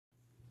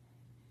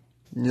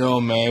Yo,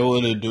 man,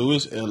 what it do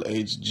is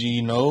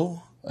LHG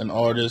No, an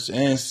artist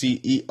and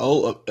CEO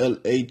of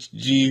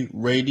LHG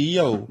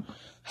Radio.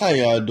 How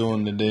y'all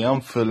doing today? I'm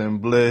feeling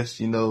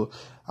blessed.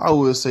 I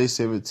would say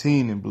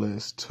 17 and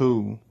blessed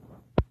too.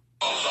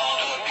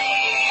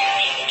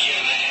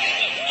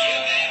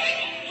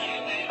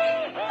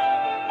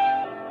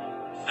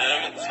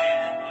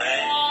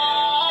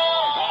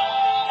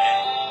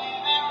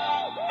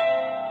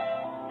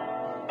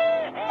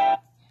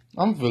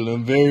 I'm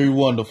feeling very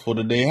wonderful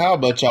today. How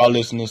about y'all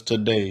listeners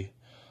today?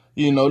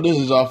 This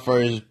is our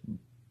first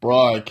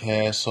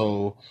broadcast,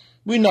 so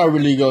we not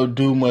really gonna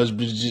do much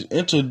but just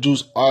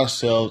introduce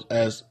ourselves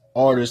as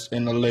artists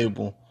in the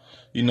label.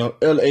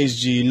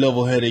 LHG,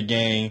 Level Headed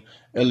Gang,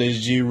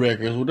 LHG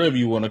Records, whatever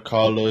you want to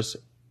call us.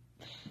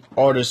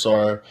 Artists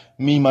are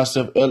me,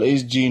 myself,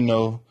 LHG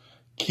No,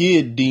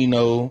 Kid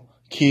Dino,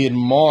 Kid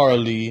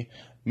Marley,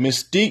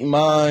 Mystique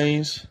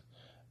Minds,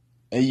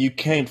 and you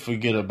can't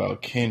forget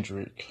about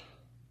Kendrick.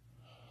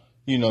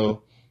 You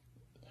know,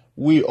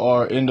 we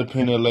are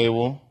independent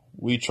label.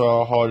 We try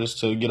our hardest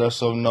to get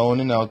ourselves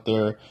known and out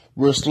there.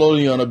 We're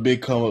slowly on a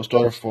big come up,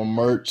 started for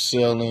merch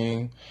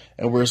selling,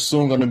 and we're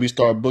soon going to be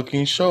start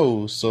booking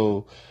shows.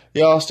 So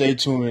y'all stay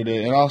tuned to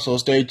that, and also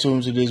stay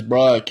tuned to this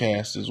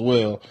broadcast as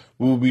well.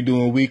 We will be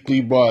doing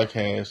weekly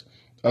broadcasts,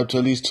 up to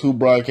at least 2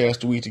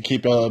 broadcasts a week to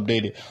keep y'all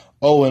updated.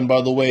 Oh, and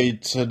by the way,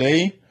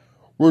 today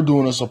we're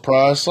doing a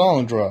surprise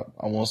song drop.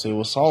 I won't say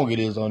what song it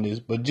is on this,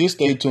 but just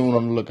stay tuned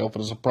on the lookout for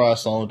the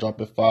surprise song drop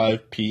at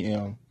 5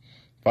 p.m.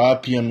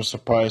 5 p.m. the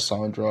surprise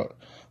song drop.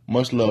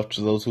 Much love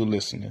to those who are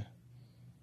listening.